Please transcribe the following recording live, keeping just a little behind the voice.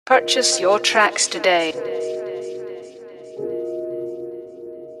Purchase your tracks today.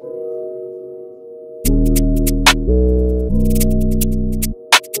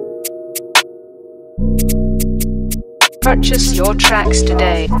 Purchase your tracks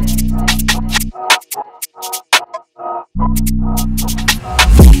today.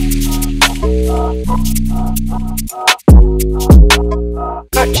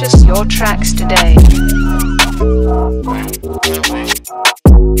 Purchase your tracks today.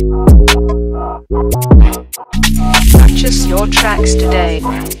 Purchase your tracks today.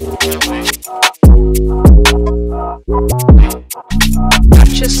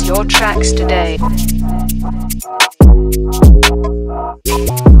 Purchase your tracks today.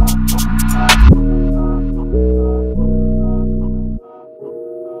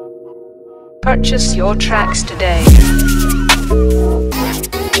 Purchase your tracks today.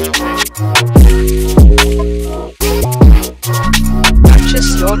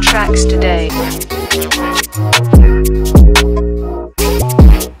 Purchase your tracks today.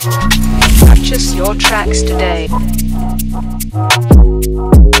 Purchase your tracks today.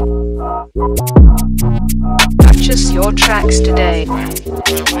 Purchase your tracks today.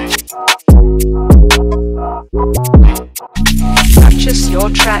 Purchase your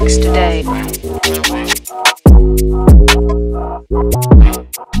tracks today.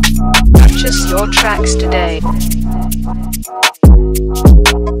 Purchase your tracks today.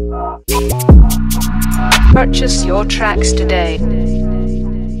 Purchase your tracks today.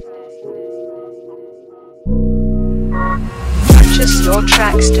 Purchase your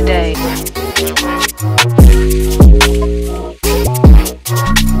tracks today.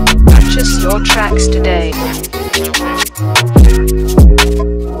 Purchase your tracks today.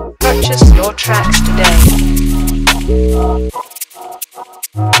 Purchase your tracks today.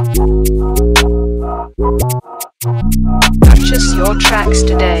 Purchase your tracks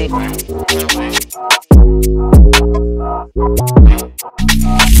today.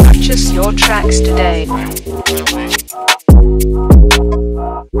 Purchase your tracks today.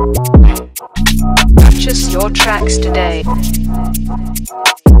 Purchase your tracks today.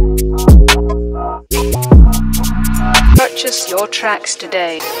 Purchase your tracks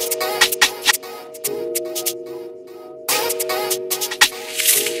today.